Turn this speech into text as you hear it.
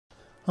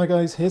Hi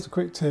guys, here's a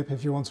quick tip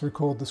if you want to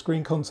record the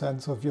screen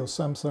content of your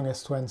Samsung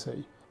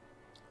S20.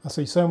 I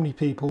see so many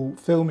people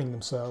filming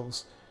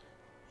themselves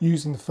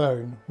using the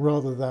phone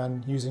rather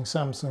than using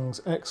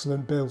Samsung's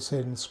excellent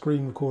built-in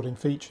screen recording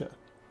feature.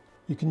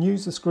 You can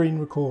use the screen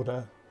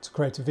recorder to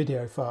create a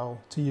video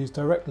file to use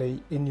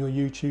directly in your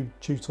YouTube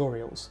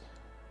tutorials,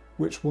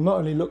 which will not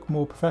only look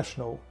more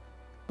professional,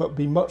 but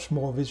be much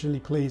more visually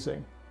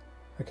pleasing.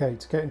 Okay,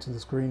 to get into the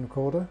screen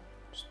recorder,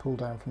 just pull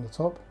down from the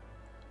top,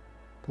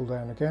 pull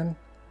down again,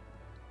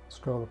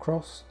 scroll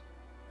across,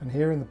 and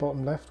here in the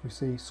bottom left we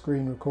see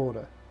screen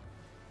recorder.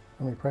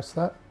 When we press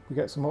that, we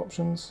get some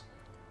options.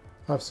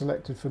 I've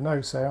selected for no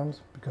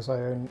sound because I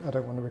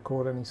don't want to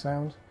record any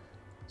sound.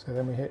 So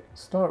then we hit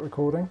start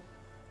recording.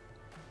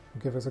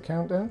 It'll give us a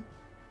countdown.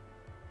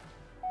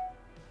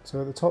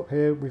 So at the top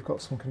here we've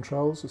got some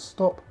controls: a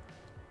stop,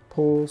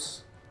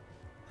 pause,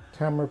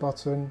 camera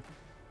button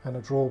and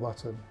a draw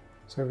button.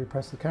 So if we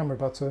press the camera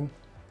button,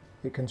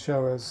 it can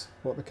show us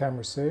what the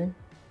camera's seeing.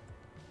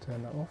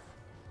 Turn that off.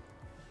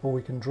 Or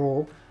we can draw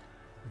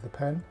with the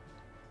pen.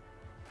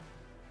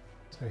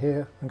 So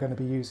here I'm going to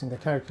be using the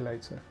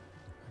calculator.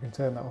 I can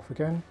turn that off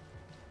again.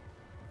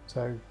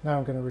 So now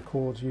I'm going to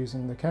record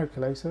using the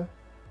calculator.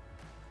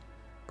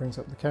 Brings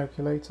up the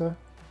calculator.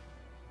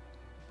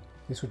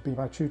 This would be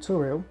my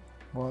tutorial.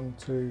 1,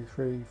 2,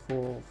 3,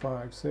 4,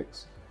 5,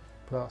 6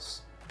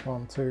 plus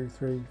 1, 2,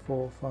 3,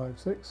 4, 5,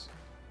 6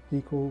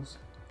 equals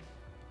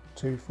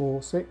 2,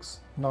 4, 6,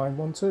 9,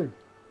 1, 2.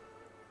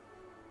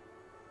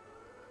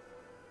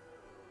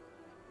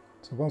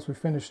 So once we've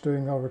finished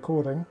doing our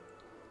recording,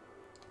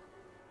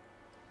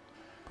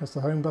 press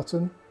the home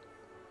button,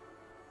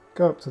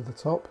 go up to the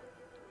top,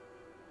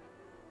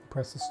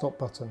 press the stop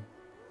button.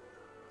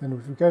 Then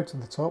if we go to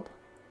the top,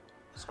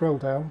 scroll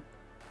down,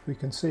 we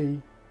can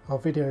see our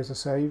videos are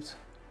saved,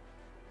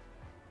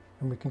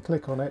 and we can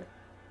click on it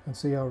and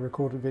see our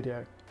recorded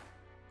video.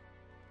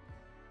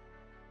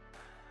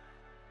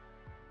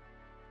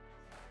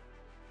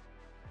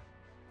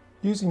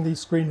 Using these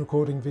screen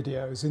recording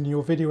videos in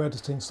your video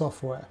editing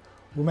software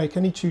will make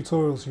any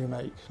tutorials you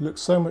make look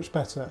so much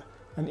better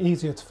and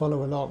easier to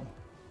follow along.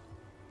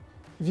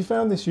 If you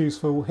found this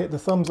useful, hit the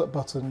thumbs up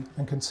button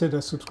and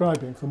consider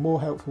subscribing for more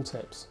helpful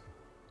tips.